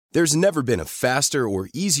There's never been a faster or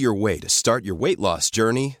easier way to start your weight loss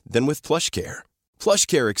journey than with PlushCare.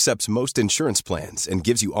 PlushCare accepts most insurance plans and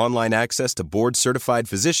gives you online access to board-certified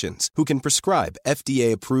physicians who can prescribe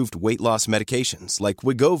FDA-approved weight loss medications like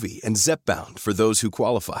Wegovy and Zepbound for those who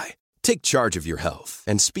qualify. Take charge of your health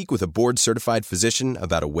and speak with a board-certified physician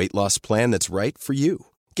about a weight loss plan that's right for you.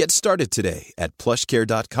 Get started today at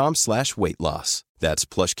plushcare.com/weightloss. That's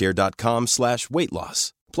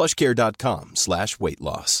plushcare.com/weightloss.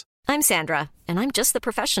 plushcare.com/weightloss. I'm Sandra, and I'm just the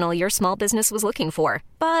professional your small business was looking for.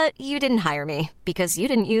 But you didn't hire me because you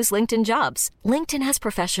didn't use LinkedIn Jobs. LinkedIn has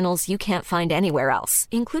professionals you can't find anywhere else,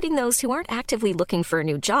 including those who aren't actively looking for a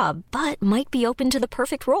new job, but might be open to the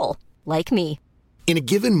perfect role, like me. In a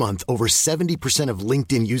given month, over 70% of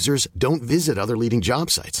LinkedIn users don't visit other leading job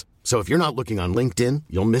sites. So if you're not looking on LinkedIn,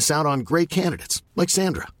 you'll miss out on great candidates, like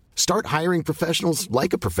Sandra. Start hiring professionals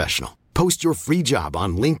like a professional. Post your free job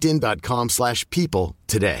on linkedin.com/people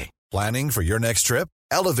today. Planning for your next trip?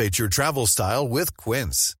 Elevate your travel style with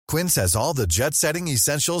Quince. Quince has all the jet-setting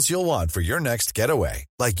essentials you'll want for your next getaway,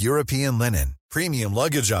 like European linen, premium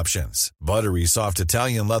luggage options, buttery soft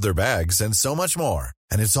Italian leather bags, and so much more.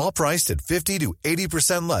 And it's all priced at 50 to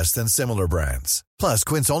 80% less than similar brands. Plus,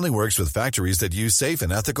 Quince only works with factories that use safe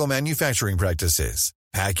and ethical manufacturing practices.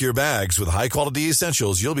 Pack your bags with high-quality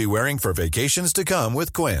essentials you'll be wearing for vacations to come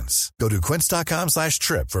with Quince. Go to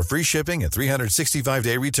quince.com/trip for free shipping and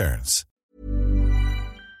 365-day returns.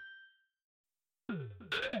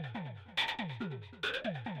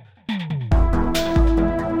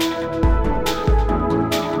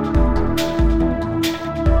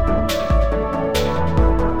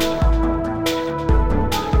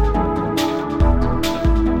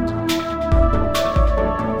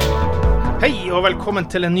 Hei og velkommen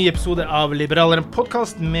til en ny episode av Liberaleren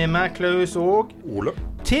podcast med meg, Klaus og Ole.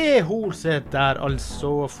 T. Holset der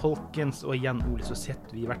altså, folkens, og igjen, Ole, så sitter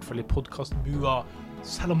vi I hvert fall I podcastbua,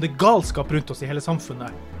 selv om det galskap rundt oss I hele samfunnet.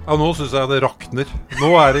 Ja, nå synes jeg det rakner. Nå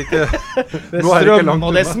det ikke det nå strøm, ikke langt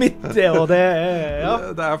og det smitte, og det ja.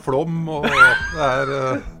 Det flom, og det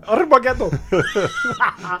Armageddon!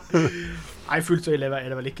 Nei, fullt så ille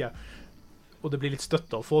det vel ikke. Og det blir litt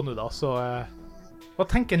støtte å få nå da, så... Hva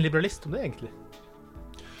tenker en liberalist om det egentlig?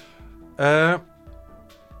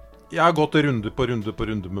 Jeg har gått runde på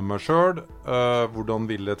runde med meg selv. Hvordan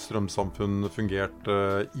ville et strømsamfunn fungert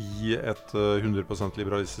I et 100%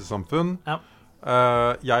 liberalistisk samfunn? Ja.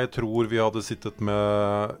 Jeg tror vi hadde sittet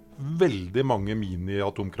med veldig mange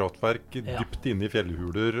mini-atomkraftverk dypt inne I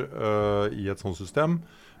fjellhuler I et sånt system.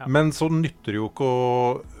 Ja. Men så nytter det jo ikke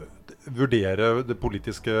å vurdere det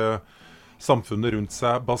politiske samfunnet rundt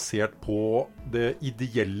seg basert på det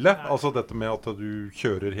ideelle, altså dette med at du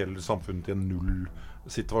kjører hele samfunnet til en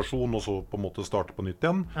null-situasjon og så på en måte starter på nytt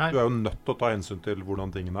igjen. Du jo nødt til å ta hensyn til hvordan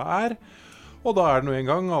tingene og da det nå en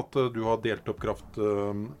gang at du har delt opp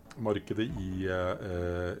kraftmarkedet I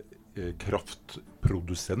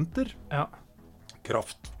kraftprodusenter,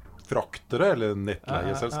 kraftfraktere eller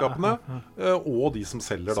nettleieselskapene, og de som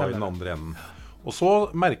selger da I den andre enden. Og så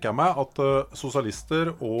merker jeg meg at sosialister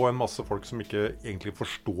og en masse folk som ikke egentlig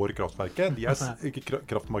forstår kraftverket, ikke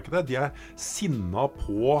kraftmarkedet, de sinna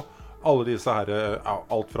på alle disse her,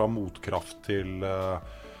 alt fra motkraft til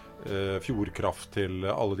fjordkraft til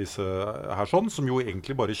alle disse her sånn, som jo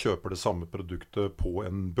egentlig bare kjøper det samme produktet på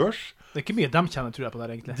en børs. Det ikke mye de tjener, tror jeg, på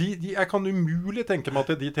det egentlig. Jeg kan umulig tenke meg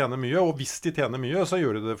at de tjener mye, og hvis de tjener mye, så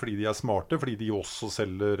gjør de det fordi de smarte, fordi de også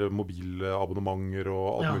selger mobilabonnementer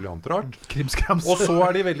og alt mulig annet rart. Krimskrams. Og så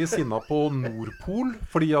de veldig sinna på Nordpol,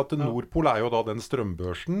 fordi at Nordpol jo da den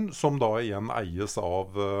strømbørsen som da igjen eies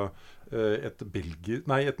av et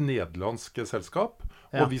nederlandsk selskap,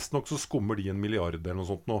 og visst nok så skummer de 1 milliard eller noe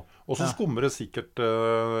sånt nå. Og så skummer det sikkert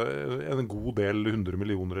en god del 100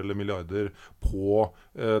 millioner eller milliarder på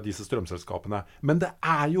disse strømselskapene. Men det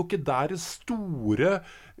jo ikke der det store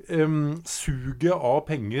suget av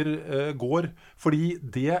penger går, fordi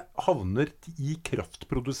det havner I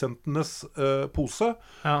kraftprodusentenes pose,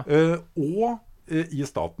 og I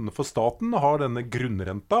staten. For staten har denne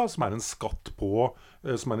grunnrenta, som en skatt på,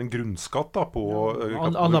 som en grunnskatt da, på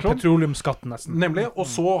Anna petroleumsskatten nesten. Nemlig, og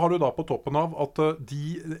så har du da på toppen av at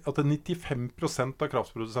 95% av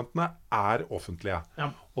kraftprodusentene offentlige. Ja.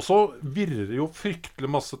 Og så virrer det jo fryktelig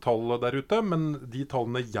masse tall der ute, men de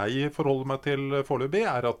tallene jeg forholder meg til foreløpig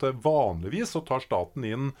at vanligvis så tar staten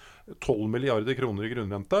inn 12 milliarder kroner I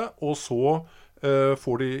grunnrente, og så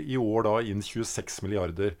får de I år da inn 26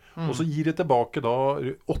 milliarder. Og så gir de tilbake da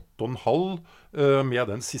 8,5 med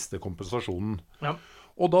den siste kompensasjonen. Ja.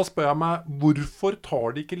 Og da spør jeg meg, hvorfor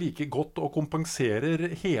tar de ikke like godt og kompenserer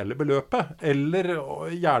hele beløpet? Eller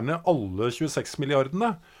gjerne alle 26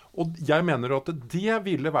 milliardene? Og jeg mener at det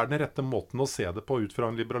ville være den rette måten å se det på ut fra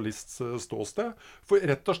en liberalists ståsted. For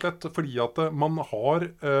rett og slett fordi at man har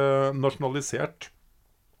nasjonalisert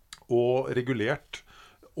og regulert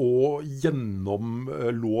og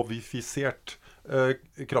gjennomlovifisert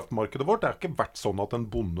kraftmarkedet vårt. Det har ikke vært sånn at en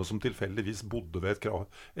bonde som tilfeldigvis bodde ved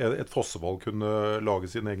et fossefall kunne lage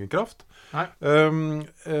sin egen kraft. Den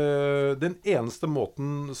eneste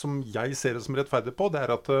måten som jeg ser det som rettferdig på, det er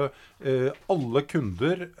at alle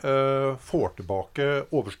kunder får tilbake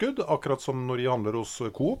overskudd, akkurat som når de handler hos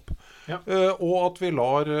Coop, og at vi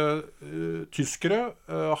lar tyskere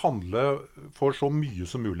handle for så mye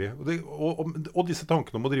som mulig. Og disse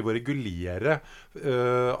tankene om å drive og regulere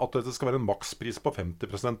at det skal være en makspris på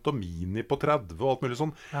 50% og mini på 30% og alt mulig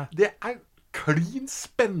sånn. Det er klin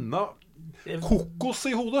spennende kokos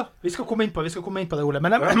i hodet. Vi skal komme inn på det, Ole.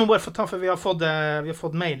 Men jeg må bare få ta, for vi har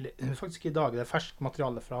fått mail, faktisk i dag, det er ferskt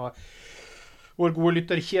materiale fra vår gode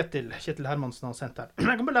lytter Kjetil Hermansen har sendt her.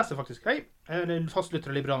 Jeg kan bare lese faktisk. Hei, fastlytter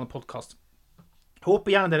av Liberale podcast. Håper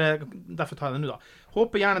gjerne dere, derfor tar jeg det nå da.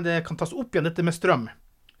 Håper gjerne det kan tas opp igjen dette med strøm.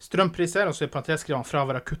 Strømpriser, altså i parenteskriven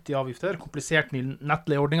fravær av kutt i avgifter, komplisert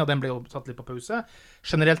nettleieordninger, den ble jo satt litt på pause,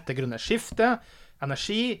 generelt det grønne skifte,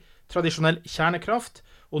 energi, tradisjonell kjernekraft,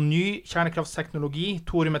 og ny kjernekraftsteknologi,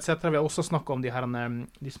 thorium etc. Vi har også snakket om de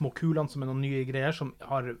små kulene som er noen nye greier, som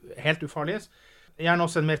har helt ufarlige. Gjerne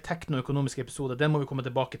også en mer teknoøkonomisk episode, den må vi komme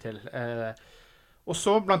tilbake til. Og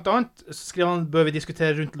så blant annet skriver han, bør vi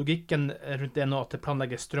diskutere rundt logikken rundt det nå, at det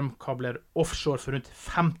planlegger strømkabler offshore for rundt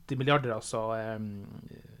 50 milliarder, altså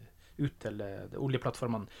ut til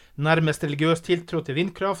oljeplattformene. Nærmest religiøs tiltro til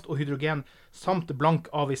vindkraft og hydrogen, samt blank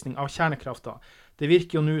avvisning av kjernekrafta. Det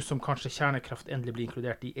virker jo nå som kanskje kjernekraft endelig blir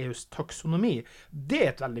inkludert i EUs taksonomi. Det er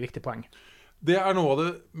et veldig viktig poeng. Det er noe av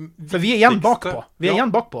det viktigste. For vi er igjen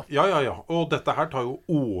bakpå. Ja. Og dette her tar jo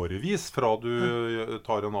årevis fra du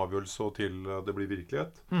tar en avgjørelse og til det blir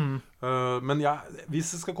virkelighet. Men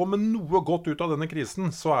hvis det skal komme noe godt ut av denne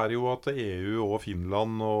krisen, så er det jo at EU og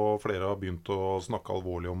Finland og flere har begynt å snakke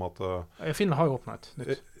alvorlig om at Finland har jo åpnet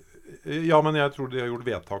nytt. Ja, men jeg tror de har gjort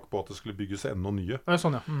vedtak på at det skulle bygges enda nye.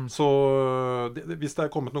 Sånn, ja. Så hvis det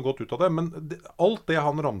er kommet noe godt ut av det, men alt det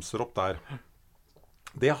han ramser opp der,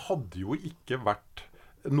 det hadde jo ikke vært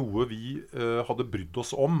noe vi hadde brydd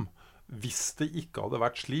oss om hvis det ikke hadde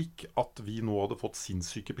vært slik at vi nå hadde fått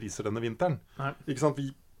sinnssyke priser denne vinteren. Ikke sant? Vi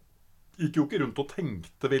gikk jo ikke rundt og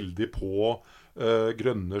tenkte veldig på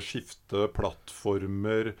grønne skifte,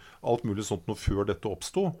 plattformer, alt mulig sånt noe før dette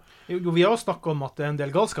oppstod. Jo, vi har snakket om at det er en del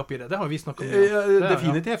galskap i det. Det har vi snakket om.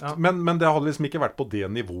 Definitivt. Ja. Men det hadde liksom ikke vært på det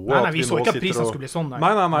nivået. Nei, vi så ikke at prisen skulle bli sånn.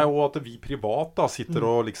 Nei, og at vi privat da sitter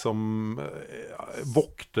og liksom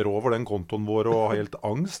vokter over den kontoen vår og har helt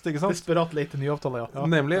angst, ikke sant? Desperat lite nye avtaler, ja.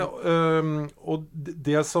 Nemlig. Og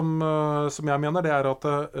det som jeg mener, det er at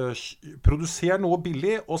produser noe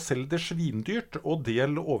billig og selg det svindyrt og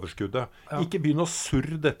del overskuddet. Ikke begynne å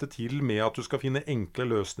surre dette til med at du skal finne enkle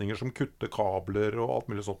løsninger som kutter kabler og alt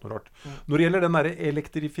mulig sånt noe rart. Når det gjelder den der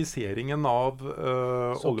elektrifiseringen av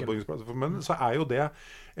oljeboringsplattformen, så er jo det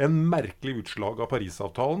en merkelig utslag av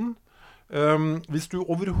Parisavtalen. Hvis du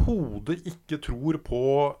overhodet ikke tror på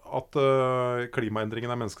at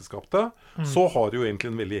klimaendringen er menneskeskapte, så har du jo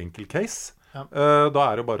egentlig en veldig enkel case. Da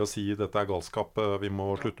er det bare å si dette er galskap, vi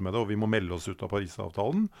må slutte med det, og vi må melde oss ut av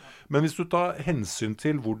Parisavtalen. Men hvis du tar hensyn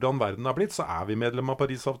til hvordan verden har blitt, så er vi medlem av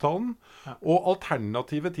Parisavtalen. Og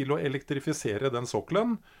alternativet til å elektrifisere den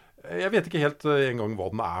sokkelen, jeg vet ikke helt engang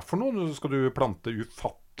hva den er for noe. Skal du plante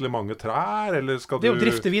ufattelig mange trær, eller skal du... Det er jo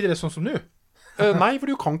drifte videre sånn som nå. Nei, for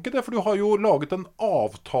du kan ikke det, for du har jo laget en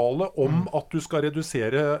avtale om at du skal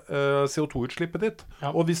redusere CO2-utslippet ditt.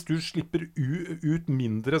 Og hvis du slipper ut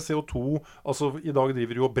mindre CO2, altså i dag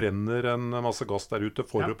driver du og brenner en masse gass der ute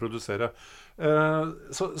for å produsere.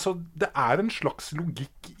 Så det er en slags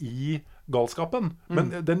logikk i galskapen.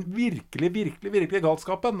 Men den virkelig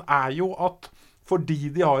galskapen er jo at fordi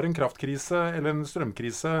de har en kraftkrise eller en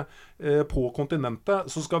strømkrise på kontinentet,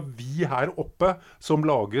 så skal vi her oppe, som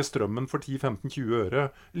lager strømmen for 10-15-20 øre,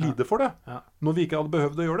 lide for det. Når vi ikke hadde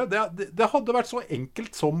behøvd å gjøre det. Det hadde vært så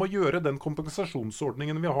enkelt som å gjøre den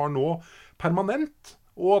kompensasjonsordningen vi har nå permanent.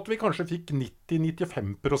 Og at vi kanskje fikk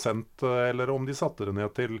 90-95%, eller om de satte det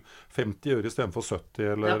ned til 50 øre i stedet for 70,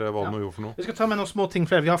 eller hva det nå gjorde for noe. Vi skal ta med noen små ting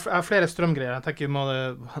flere. Vi har flere strømgreier. Jeg tenker vi må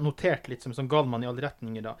ha notert litt som galmann i alle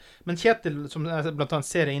retninger da. Men Kjetil, som blant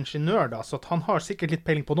annet serieingeniør da, så at han har sikkert litt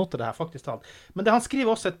peiling på noe til det her, faktisk talt. Men han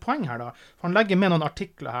skriver også et poeng her da. For han legger med noen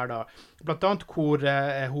artikler her da. Blant annet hvor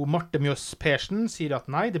Marte Mjøs Persen sier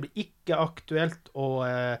at nei, det blir ikke ikke aktuelt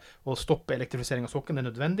å stoppe elektrifisering av sokkelen,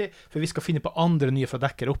 det nødvendig, for vi skal finne på andre nye for å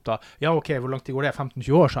dekke det opp da. Ja, ok, hvor langt det går det?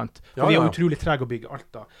 15-20 år, sant? For vi utrolig trege å bygge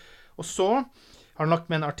alt da. Og så har han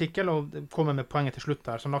lagt med en artikkel, og kommer med poenget til slutt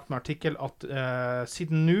der, så han har lagt med en artikkel at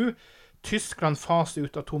siden nå Tyskland faser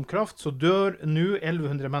ut atomkraft, så dør nå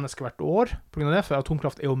 1100 mennesker hvert år på grunn av det, for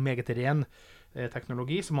atomkraft jo meget ren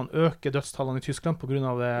teknologi, så man øker dødstallene i Tyskland på grunn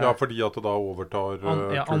av det. Ja, fordi at det da overtar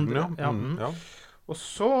kulden, ja. Og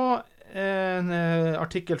så en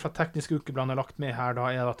artikkel fra Teknisk Ukeblad har lagt med her da,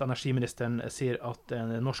 at energiministeren sier at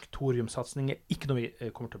norsk thoriumsatsing ikke noe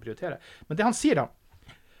vi kommer til å prioritere. Men det han sier da,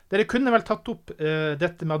 dere kunne vel tatt opp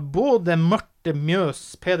dette med at både Marte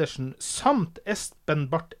Mjøs Pedersen samt Espen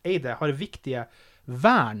Barth Eide har viktige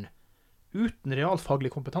vern uten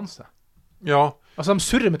realfaglig kompetanse. Ja. Altså de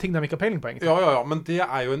surrer med ting de ikke har peiling på egentlig. Ja, men det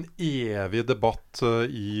jo en evig debatt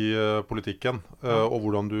i politikken, og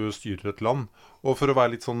hvordan du styrer et land. Og for å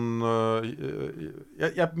være litt sånn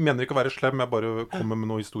jeg mener ikke å være slem, jeg bare kommer med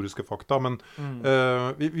noen historiske fakta, men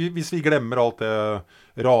hvis vi glemmer alt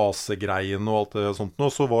det rasegreien og alt det sånt nå,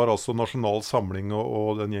 så var altså Nasjonal Samling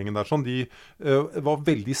og den gjengen der sånn, de var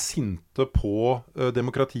veldig sinte på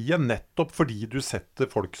demokratiet, nettopp fordi du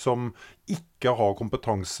setter folk som ikke har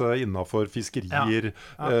kompetanse innenfor fiskerier,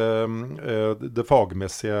 det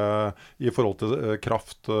fagmessige i forhold til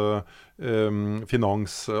kraft,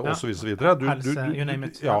 finans og så videre. Helse, you name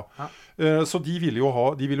it. Så de ville jo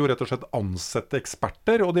rett og slett ansette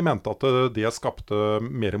eksperter, og de mente at det skapte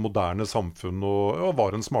mer moderne samfunn og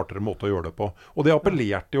var en smartere måte å gjøre det på. Og det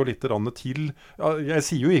appellerte jo litt til, jeg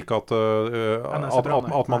sier jo ikke at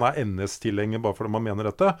man NS-tilhenger bare fordi man mener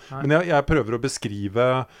dette, men jeg prøver å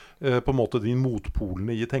beskrive på en måte de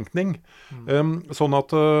motpolene i tenkning. Sånn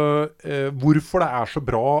at hvorfor det så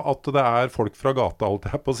bra at det folk fra gata, alt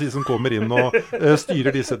det her på å si, som kommer inn og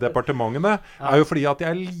styrer disse departementene, jo fordi at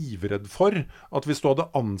jeg livredd for at hvis du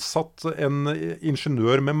hadde ansatt en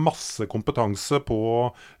ingeniør med masse kompetanse på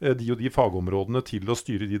de og de fagområdene til å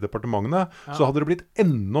styre de departementene, så hadde det blitt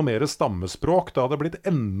enda mer stammespråk, det hadde blitt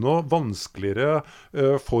enda vanskeligere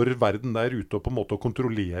for verden der ute å på en måte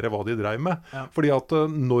kontrollere hva de drev med. Fordi at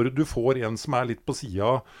når du får en som litt på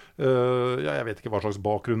siden, jeg vet ikke hva slags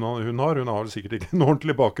bakgrunn hun har sikkert ikke en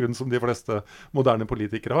ordentlig bakgrunn som de fleste moderne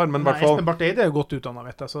politikere har, men i hvert fall Espen Barth Eide jo godt utdannet,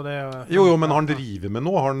 vet jeg, så det jo, men han driver med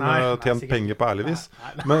noe, har han tjent penger på ærlig vis.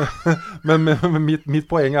 Men mitt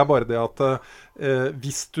poeng bare det at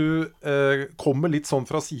hvis du kommer litt sånn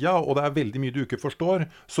fra siden, og det veldig mye du ikke forstår,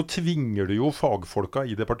 så tvinger du jo fagfolka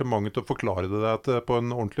i departementet til å forklare det deg på en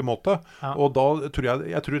ordentlig måte. Og da tror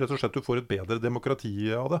jeg tror rett og slett du får et bedre demokrati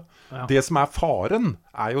av det. Det som faren,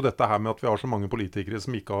 jo dette her med at vi har så mange politikere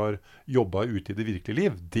som ikke har jobbet ute i det virkelige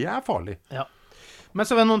liv. Det farlig. Ja. Men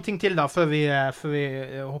så det noen ting til da, før vi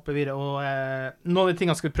hopper videre, og noen av de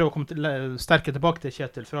tingene skal vi prøve å komme sterkere tilbake til,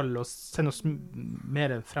 Kjetil, for alle, og sende oss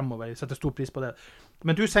mer fremover. Jeg setter stor pris på det.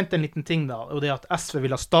 Men du sendte en liten ting da, og det at SV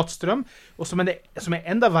vil ha statsstrøm, og som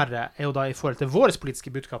enda verre jo da i forhold til våres politiske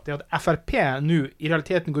budskap, det at FRP nå i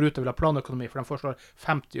realiteten går ut og vil ha planøkonomi, for de foreslår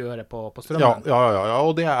 50 øre på strømmen. Ja,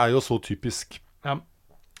 og det jo så typisk. Ja.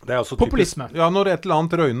 Det så populisme. Typisk. Ja, når et eller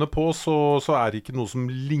annet røyner på, så det ikke noe som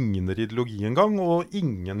ligner ideologi engang, og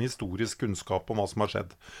ingen historisk kunnskap om hva som har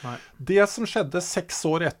skjedd. Nei. Det som skjedde 6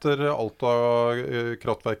 år etter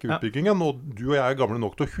Alta-kraftverkutbyggingen, og du og jeg gamle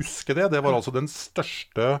nok til å huske det, det var altså den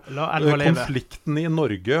største konflikten i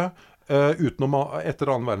Norge utenom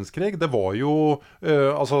etter annen verdenskrig. Det var jo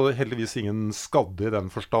altså heldigvis ingen skadde i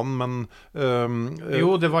den forstand, men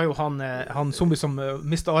jo, det var jo han zombie som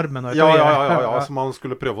mistet armen og som han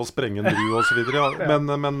skulle prøve å sprenge en bru og så videre,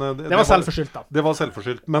 men det var selvforskyldt da. Det var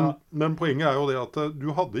selvforskyldt, men poenget jo det at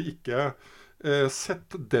du hadde ikke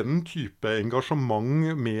sett den type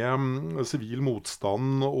engasjement med civil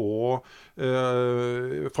motstand og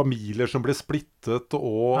familier som ble splittet,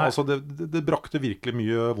 og altså det brakte virkelig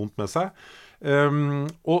mye vondt med seg.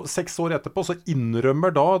 Og 6 år etterpå så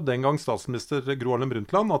innrømmer da den gang statsminister Gro Harlem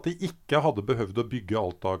Brundtland at de ikke hadde behøvd å bygge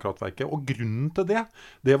Alta-kraftverket, og grunnen til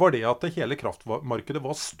det var det at hele kraftmarkedet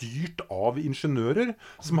var styrt av ingeniører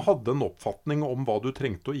som hadde en oppfatning om hva du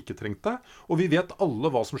trengte og ikke trengte, og vi vet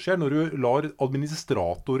alle hva som skjer når du lar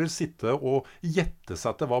administratorer sitte og gjette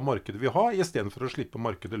seg til hva markedet vil ha, i stedet for å slippe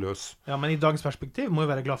markedet løs. Ja, men i dagens perspektiv må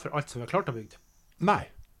vi være glad for alt som vi har klart å bygge. Nei.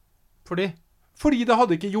 Fordi det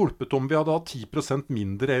hadde ikke hjulpet om vi hadde hatt 10%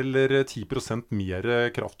 mindre eller 10% mer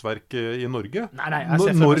kraftverk i Norge. Nei, jeg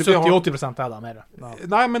ser for 70-80% da mer. Ja.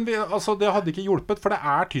 Nei, men altså, det hadde ikke hjulpet, for det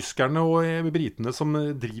tyskerne og britene som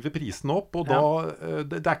driver prisene opp, og da,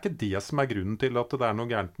 det ikke det som grunnen til at det noe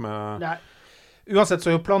gærent med... Nei. uansett så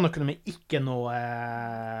er jo planøkonomi ikke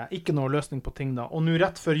noe løsning på ting da. Og nå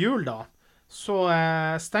rett før jul da, så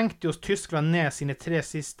stengte jo Tyskland ned sine 3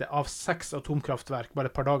 siste av 6 atomkraftverk bare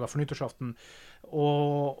et par dager for nyttårsaften.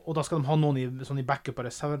 Og da skal de ha noen i backup og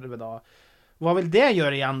reserve da. Hva vil det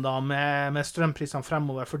gjøre igjen da med strømprisene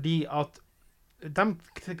fremover? Fordi at de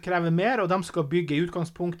krever mer, og de skal bygge i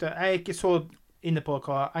utgangspunktet. Jeg ikke så inne på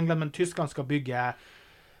hva England, men Tyskland skal bygge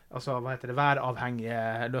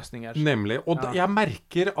væravhengige løsninger. Nemlig, og jeg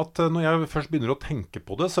merker at når jeg først begynner å tenke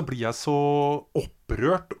på det, så blir jeg så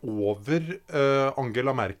opprørt over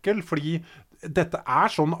Angela Merkel, fordi dette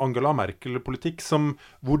sånn Angela Merkel-politikk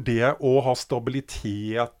hvor det å ha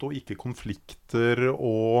stabilitet og ikke konflikter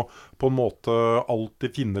og på en måte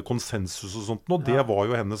alltid finne konsensus og sånt, og det var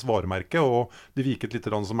jo hennes varemerke, og det virket litt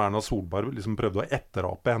som Erna Solberg liksom prøvde å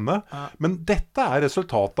etterape henne. Men dette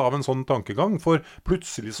resultatet av en sånn tankegang, for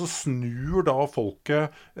plutselig så snur da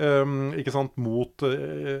folket ikke sant, mot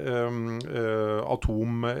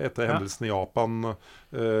atom etter hendelsen i Japan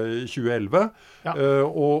 2011,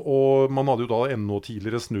 og man hadde jo da enda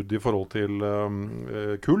tidligere snudd i forhold til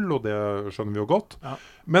kull, og det skjønner vi jo godt.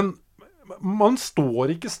 Men man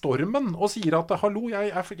står ikke i stormen og sier at hallo,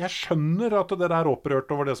 jeg skjønner at dere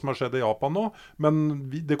opprørt over det som har skjedd i Japan nå, men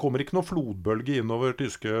det kommer ikke noe flodbølge innover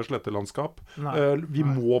tyske slettelandskap. Vi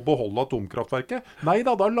må beholde atomkraftverket. Nei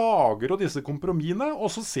da lager du disse kompromissene, og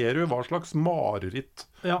så ser du hva slags mareritt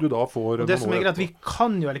du da får. Og det som greit, vi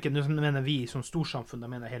kan jo, eller ikke, nå mener vi som storsamfunn, da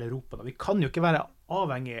mener hele Europa, da, vi kan jo ikke være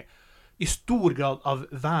avhengig i stor grad av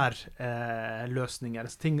værløsninger,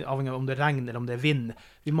 ting avhengig av om det regner eller om det vind.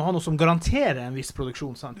 Vi må ha noe som garanterer en viss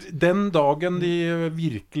produksjon, sant? Den dagen de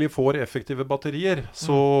virkelig får effektive batterier,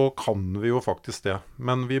 så kan vi jo faktisk det.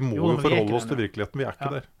 Men vi må jo forholde oss til virkeligheten, vi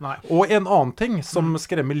ikke der. Nei. Og en annen ting som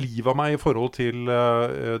skremmer livet av meg i forhold til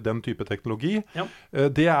den type teknologi,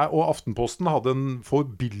 det og Aftenposten hadde en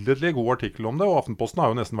forbilledlig god artikkel om det, og Aftenposten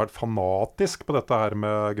har jo nesten vært fanatisk på dette her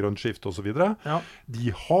med grønt skifte og så videre.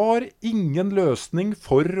 De har ingen løsning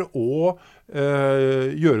for å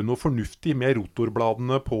gjøre noe fornuftig med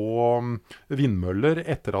rotorbladene på vindmøller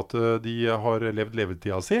etter at de har levd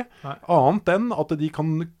levetida si. Annet enn at de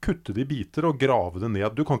kan kutte det i biter og grave det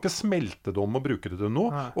ned. Du kan ikke smelte det om og bruke det til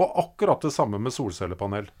noe. Og akkurat det samme med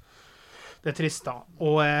solcellepanel. Det trist da.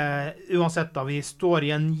 Og uansett da, vi står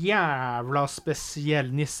i en jævla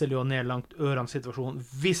spesiell nisselig og nedlangt ørende situasjon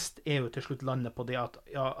hvis EU til slutt lander på det at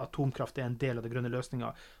atomkraft en del av det grønne løsninga,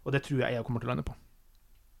 og det tror jeg EU kommer til å lande på.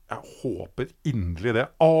 Jeg håper inderlig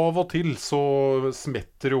det. Av og til så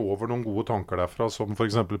smetter det over noen gode tanker derfra, som for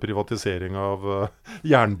eksempel privatisering av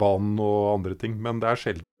jernbanen og andre ting, men det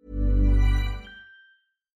sjelden.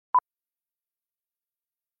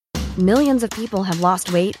 Millions of people have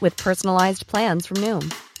lost weight with personalized plans from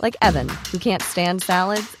Noom. Like Evan, who can't stand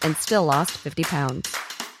salads and still lost 50 pounds.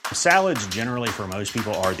 Salads generally for most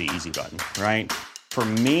people are the easy button, right? For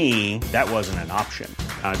me, that wasn't an option.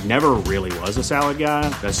 I never really was a salad guy.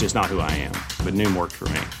 That's just not who I am. But Noom worked for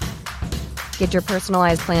me. Get your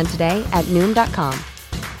personalized plan today at Noom.com.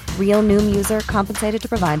 Real Noom user compensated to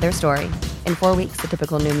provide their story. In 4 weeks, the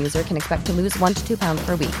typical Noom user can expect to lose 1 to 2 pounds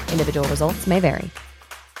per week. Individual results may vary.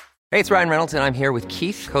 Hey, it's Ryan Reynolds, and I'm here with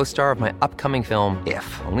Keith, co-star of my upcoming film,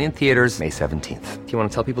 If, only in theaters May 17th. Do you want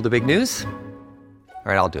to tell people the big news?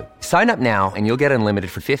 All right, I'll do it. Sign up now and you'll get unlimited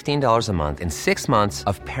for $15 a month and 6 months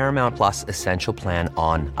of Paramount Plus Essential Plan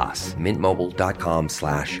on us.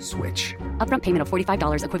 MintMobile.com/switch. Upfront payment of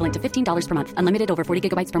 $45 equivalent to $15 per month. Unlimited over 40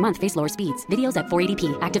 gigabytes per month. Face lower speeds. Videos at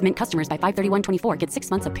 480p. Active Mint customers by 531.24 get 6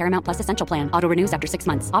 months of Paramount Plus Essential Plan. Auto renews after 6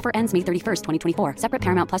 months. Offer ends May 31st, 2024. Separate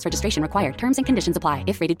Paramount Plus registration required. Terms and conditions apply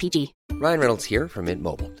if rated PG. Ryan Reynolds here from Mint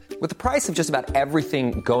Mobile. With the price of just about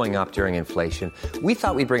everything going up during inflation, we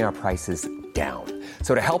thought we'd bring our prices down.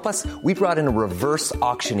 So to help us, we brought in a reverse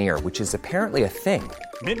auctioneer, which is apparently a thing.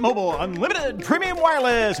 Mint Mobile Unlimited Premium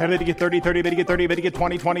Wireless. How to get 30, 30, bit to get 30, bit to get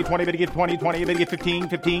 20, 20, 20, bit to get 20, 20, bit to get 15,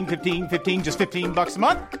 15, 15, 15, just $15 a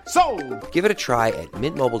month? Sold! Give it a try at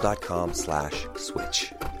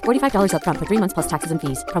mintmobile.com/switch. $45 up front for 3 months plus taxes and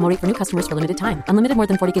fees. Promo rate for new customers for limited time. Unlimited more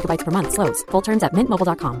than 40 gigabytes per month. Slows full terms at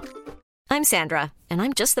mintmobile.com. I'm Sandra, and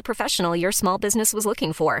I'm just the professional your small business was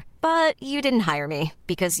looking for. But you didn't hire me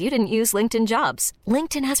because you didn't use LinkedIn Jobs.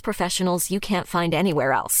 LinkedIn has professionals you can't find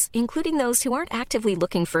anywhere else, including those who aren't actively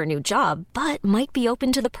looking for a new job, but might be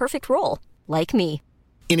open to the perfect role, like me.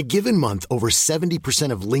 In a given month, over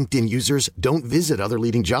 70% of LinkedIn users don't visit other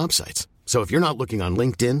leading job sites. So if you're not looking on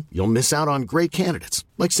LinkedIn, you'll miss out on great candidates,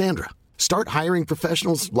 like Sandra. Start hiring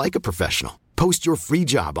professionals like a professional. Post your free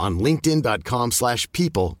job on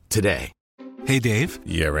linkedin.com/people today. Hey, Dave.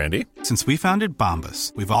 Yeah, Randy. Since we founded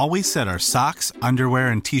Bombas, we've always said our socks, underwear,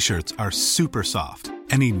 and T-shirts are super soft.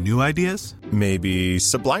 Any new ideas? Maybe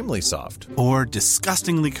sublimely soft. Or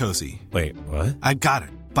disgustingly cozy. Wait, what? I got it.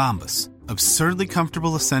 Bombas. Absurdly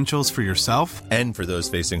comfortable essentials for yourself and for those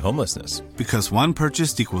facing homelessness. Because one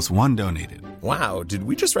purchased equals one donated. Wow, did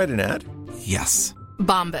we just write an ad? Yes.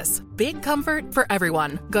 Bombas. Big comfort for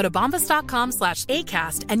everyone. Go to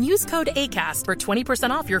bombas.com/ACAST and use code ACAST for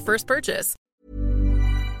 20% off your first purchase.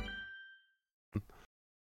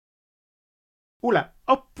 Ole,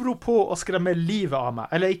 apropos å skremme livet av meg,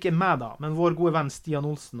 eller ikke meg da, men vår gode venn Stian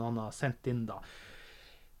Olsen han har sendt inn da.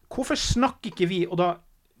 Hvorfor snakker ikke vi, og da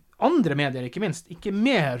andre medier ikke minst, ikke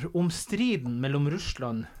mer om striden mellom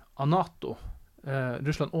Russland og NATO,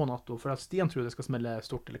 for at Stian tror det skal smelle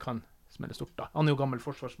stort, eller kan smelle stort da. Han jo gammel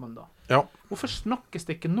forsvarsmann da. Ja. Hvorfor snakkes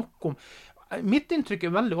det ikke nok om... Mitt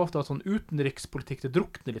inntrykk veldig ofte at sånn utenrikspolitikk det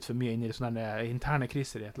drukner litt for mye inn i sånne interne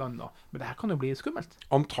kriser i et land da. Men det her kan jo bli skummelt.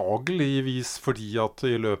 Antageligvis fordi at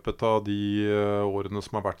i løpet av de årene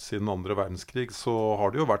som har vært siden andre verdenskrig, så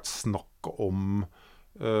har det jo vært snakk om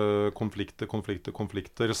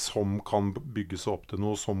konflikter som kan bygge seg opp til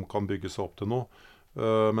noe,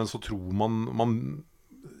 men så tror man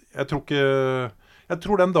jeg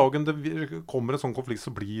tror den dagen det kommer en sånn konflikt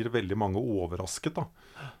så blir veldig mange overrasket da.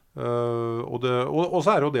 Og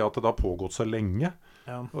så det jo det at det har pågått så lenge.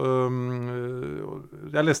 Ja.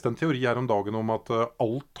 Jeg leste en teori her om dagen om at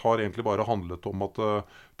alt har egentlig bare handlet om at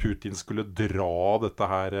Putin skulle dra dette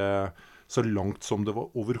her så langt som det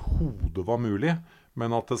overhodet var mulig,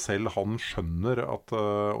 men at selv han skjønner at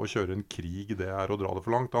å kjøre en krig det å dra det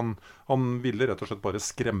for langt. Han ville rett og slett bare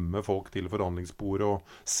skremme folk til forhandlingsbordet og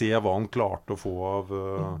se hva han klarte å få av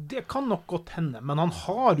Det kan nok godt hende, men han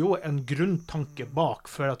har jo en grunntanke bak,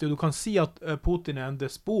 for at du kan si at Putin en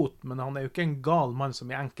despot, men han jo ikke en gal mann som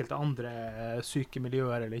i enkelte andre syke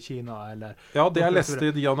miljøer eller Kina eller... Ja, det jeg leste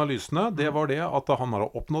i de analysene, det var det at han har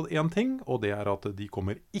oppnådd en ting, og det at de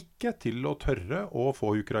kommer ikke til å tørre å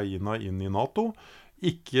få Ukraina inn i NATO,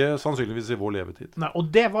 ikke sannsynligvis i vår levetid. Nei, og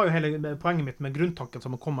det var jo hele poenget mitt med grunntanken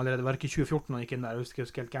som kom allerede, det var ikke 2014 han gikk inn der, jeg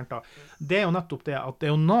husker helt gærent da. Det jo nettopp det at det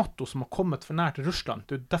jo NATO som har kommet for nær til Russland,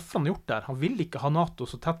 det jo derfor han har gjort det her. Han vil ikke ha NATO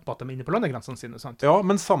så tett på at de inne på landegrensene sine, sant? Ja,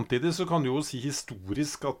 men samtidig så kan du jo si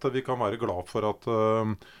historisk at vi kan være glad for at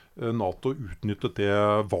NATO utnyttet det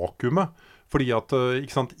vakuumet. Fordi at,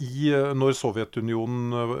 ikke sant, når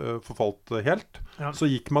Sovjetunionen forfalt helt, så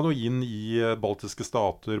gikk man jo inn i baltiske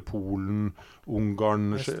stater, Polen,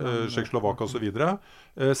 Ungarn, Tsjekkoslovakia og så videre,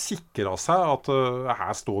 sikret seg at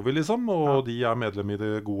her står vi liksom, og de medlem i det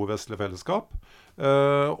gode vestlige fellesskap.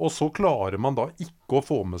 Og så klarer man da ikke å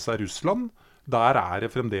få med seg Russland. Der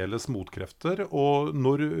det fremdeles motkrefter, og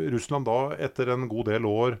når Russland da etter en god del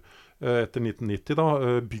år etter 1990 da,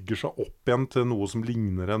 bygger seg opp igjen til noe som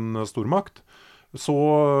ligner en stormakt, så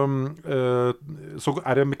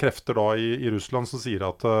det krefter da i Russland som sier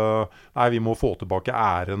at nei, vi må få tilbake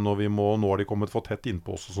æren, og nå har de kommet for tett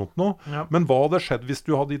innpå oss og sånt nå. Ja. Men hva hadde skjedd hvis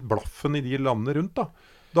du hadde gitt blaffen i de landene rundt da?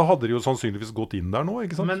 Da hadde de jo sannsynligvis gått inn der nå,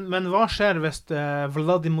 ikke sant? Men hva skjer hvis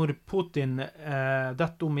Vladimir Putin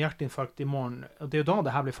detter om hjerteinfarkt i morgen? Det jo da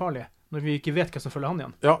det her blir farlig, når vi ikke vet hva som følger han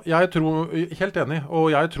igjen. Ja, jeg tror, helt enig,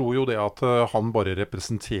 og jeg tror jo det at han bare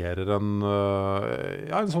representerer en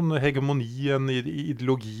sånn hegemoni, en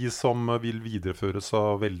ideologi som vil videreføres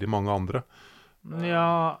av veldig mange andre.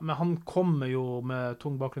 Ja, men han kommer jo med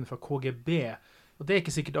tung bakgrunn fra KGB, og det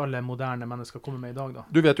ikke sikkert alle moderne mennesker kommer med i dag da.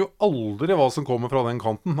 Du vet jo aldri hva som kommer fra den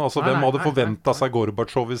kanten. Altså, hvem hadde forventet seg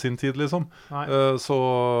Gorbatsjov i sin tid, liksom? Så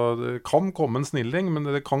det kan komme en snilling, men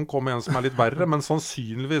det kan komme en som litt verre, men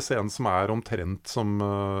sannsynligvis en som omtrent som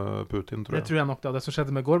Putin, tror jeg. Det tror jeg nok da. Det som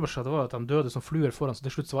skjedde med Gorbatsjov, det var at han døde som fluer foran, så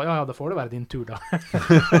til slutt så var, ja, det får det være din tur da.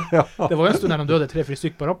 Ja. Det var jo en stund der han døde 3-4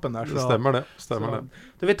 stykker på rappen der. Så, stemmer det.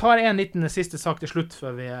 Vi tar en liten siste sak til slutt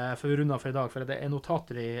før vi runder for i dag, for det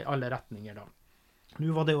notater i alle retninger da.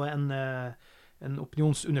 Nå var det jo en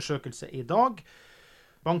opinionsundersøkelse i dag.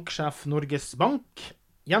 Banksjef Norges Bank,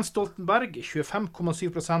 Jens Stoltenberg,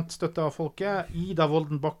 25,7% støtte av folket. Ida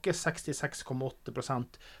Wolden Bakke,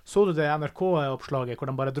 66,8%. Så du det NRK-oppslaget hvor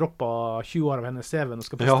de bare droppet 20 år av hennes CV?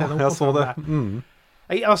 Ja, jeg så det.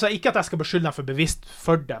 Altså, ikke at jeg skal beskylde dem for bevisst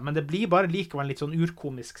for det, men det blir bare likevel en litt sånn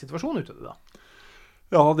urkomisk situasjon ut av det da.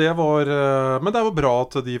 Ja, men det jo bra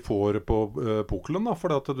at de får på pokelen da,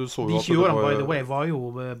 for at du så jo de 20 årene, by the way, var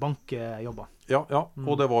jo bankjobber. Ja,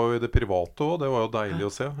 og det var jo i det private også, det var jo deilig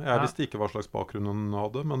å se. Jeg visste ikke hva slags bakgrunn hun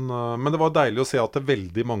hadde, men det var deilig å se at det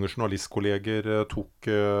veldig mange journalistkolleger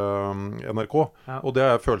tok NRK, og det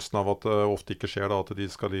følelsen av at det ofte ikke skjer da, at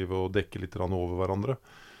de skal live og dekke litt over hverandre.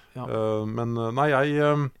 Ja. Men nei,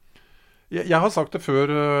 Jeg har sagt det før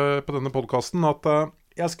på denne podcasten, at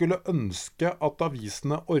jeg skulle ønske at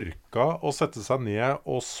avisene orka å sette seg ned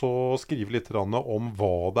og så skrive litt om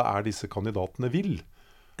hva det disse kandidatene vil.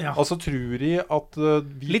 Ja. Altså tror de at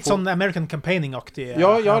litt sånn American Campaigning-aktig.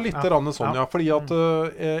 Ja, litt sånn, ja. Fordi at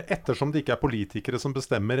ettersom det ikke politikere som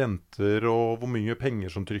bestemmer renter og hvor mye penger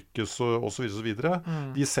som trykkes og så videre,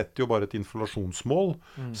 de setter jo bare et inflasjonsmål,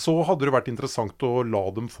 så hadde det vært interessant å la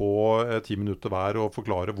dem få 10 minutter hver og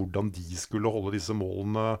forklare hvordan de skulle holde disse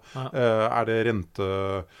målene. Det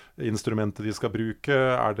renteinstrumentet de skal bruke?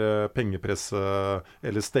 Det pengepresset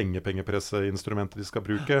eller stengepengepresset-instrumentet de skal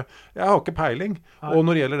bruke? Jeg har ikke peiling. Og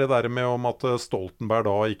når det gjelder det der med om at Stoltenberg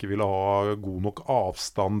da ikke ville ha god nok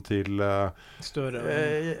avstand til Støre.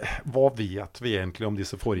 Hva vet vi egentlig om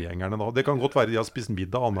disse forgjengerne da? Det kan godt være de har spist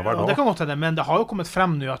middag annenhver dag. Det kan godt være det, men det har jo kommet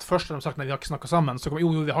frem nå at først har de sagt at vi har ikke snakket sammen, så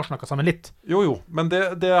jo, vi har snakket sammen litt. Jo, men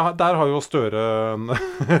der har jo Støre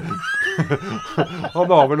han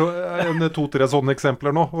har vel 2-3 sånne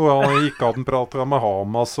eksempler nå, og han ikke hadde pratet med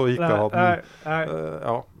Hamas og ikke hadde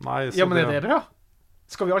men det det da?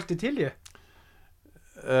 Skal vi alltid tilgi?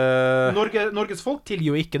 Norges folk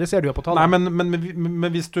tilgir jo ikke, det ser du jo på tallet. Nei, men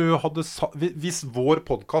hvis du hadde hvis vår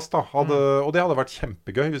podcast da hadde, og det hadde vært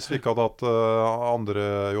kjempegøy hvis vi ikke hadde hatt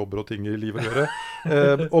andre jobber og ting i livet å gjøre,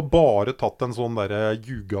 og bare tatt en sånn der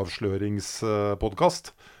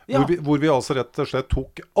ljugeavsløringspodcast, hvor vi altså rett og slett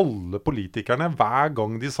tok alle politikerne hver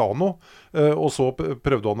gang de sa noe, og så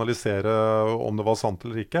prøvde å analysere om det var sant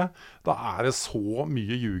eller ikke. Da det så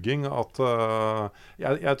mye ljuging at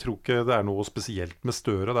jeg tror ikke det noe spesielt med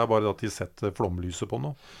Støre, det bare at de setter flomlyset på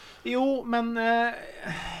noe. Jo, men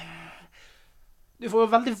du får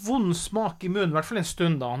jo veldig vond smak i munnen, i hvert fall en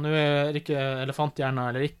stund da. Nå det ikke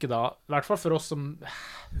elefanthjerna eller ikke da, i hvert fall for oss som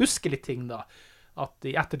husker litt ting da, at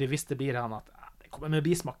etter de visste blir han at kommer med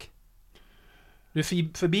bismak. Du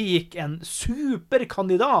forbigikk en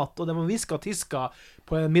superkandidat, og det var viska og tiska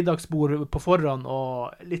på en middagsbord på forhånd,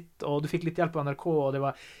 og du fikk litt hjelp av NRK, og det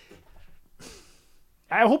var...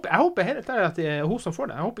 Jeg håper helt at det hun som får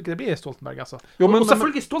det. Jeg håper ikke det blir Stoltenberg, altså. Og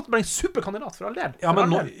selvfølgelig Stoltenberg en superkandidat for all del.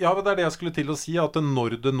 Det det jeg skulle til å si, at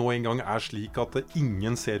når det nå en gang slik at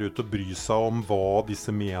ingen ser ut til å bry seg om hva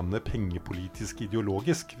disse mener pengepolitisk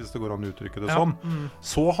ideologisk, hvis det går an å uttrykke det sånn,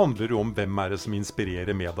 så handler det jo om hvem det som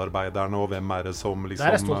inspirerer medarbeiderne, og hvem det som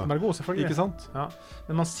liksom... Det Stoltenberg god, selvfølgelig. Ikke sant? Ja.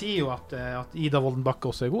 Men man sier jo at Ida Wolden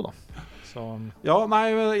Bakke også god, da. Så... Ja,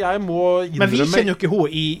 nei, jeg må innrømme... Men vi kjenner jo ikke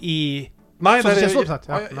hun i Nei, jeg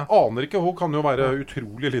aner ikke. Hun kan jo være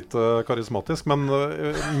utrolig litt karismatisk, men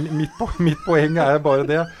mitt poeng bare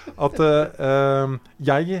det at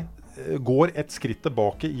jeg går et skritt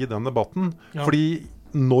tilbake i den debatten, fordi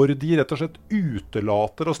når de rett og slett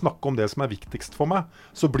utelater å snakke om det som viktigst for meg,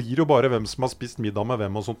 så blir det jo bare hvem som har spist middag med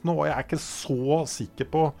hvem og sånt nå, og jeg ikke så sikker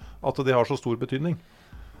på at det har så stor betydning.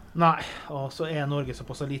 Nei, og så Norge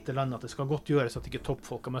såpass lite land at det skal godt gjøres at ikke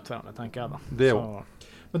toppfolk har møtt hverandre, tenker jeg da. Det jo.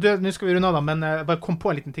 Men nå skal vi runde av da, men jeg bare kom på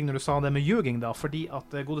en liten ting når du sa det med ljuging da, fordi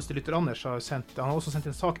at godeste lytter Anders han har også sendt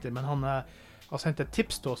en sak til, men han har sendt et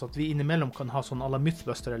tips til oss at vi innimellom kan ha sånn à la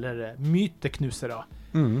Mythbuster eller myteknusere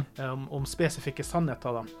om spesifikke sannheter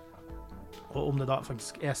da, og om det da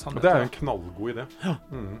faktisk sannheter. Det en knallgod idé. Ja,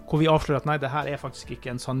 hvor vi avslører at nei, det her faktisk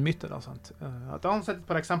ikke en sann myte da, sant? Da har han sett et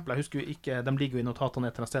par eksempler, jeg husker jo ikke, de ligger jo i notatene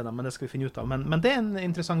et eller annet sted, men det skal vi finne ut av, men det en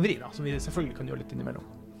interessant vri da, som vi selvfølgelig kan gjøre litt innimellom.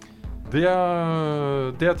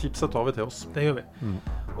 Det tipset tar vi til oss. Det gjør vi.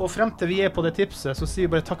 Og frem til vi på det tipset, så sier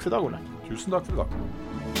vi bare takk for i dag, Ole. Tusen takk for i dag.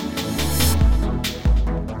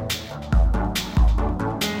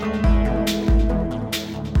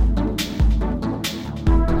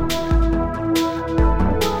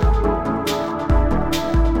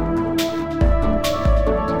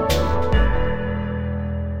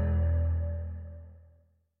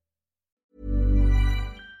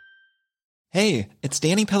 Hey, it's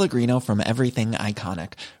Danny Pellegrino from Everything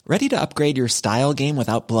Iconic. Ready to upgrade your style game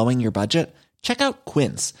without blowing your budget? Check out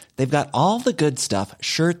Quince. They've got all the good stuff,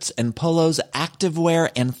 shirts and polos,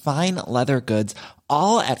 activewear, and fine leather goods,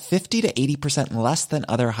 all at 50 to 80% less than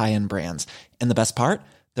other high-end brands. And the best part?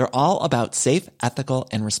 They're all about safe, ethical,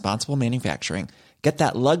 and responsible manufacturing. Get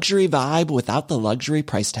that luxury vibe without the luxury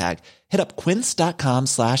price tag. Hit up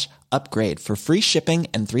quince.com/upgrade for free shipping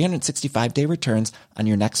and 365-day returns on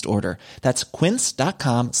your next order. That's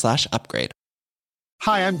quince.com/upgrade.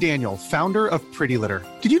 Hi, I'm Daniel, founder of Pretty Litter.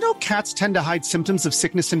 Did you know cats tend to hide symptoms of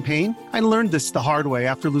sickness and pain? I learned this the hard way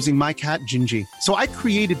after losing my cat, Gingy. So I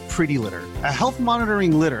created Pretty Litter, a health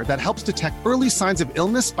monitoring litter that helps detect early signs of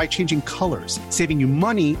illness by changing colors, saving you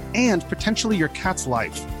money and potentially your cat's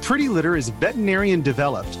life. Pretty Litter is veterinarian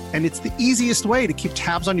developed, and it's the easiest way to keep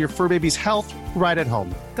tabs on your fur baby's health right at home.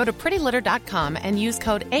 Go to prettylitter.com and use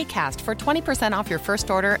code ACAST for 20% off your first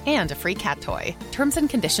order and a free cat toy. Terms and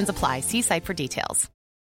conditions apply. See site for details.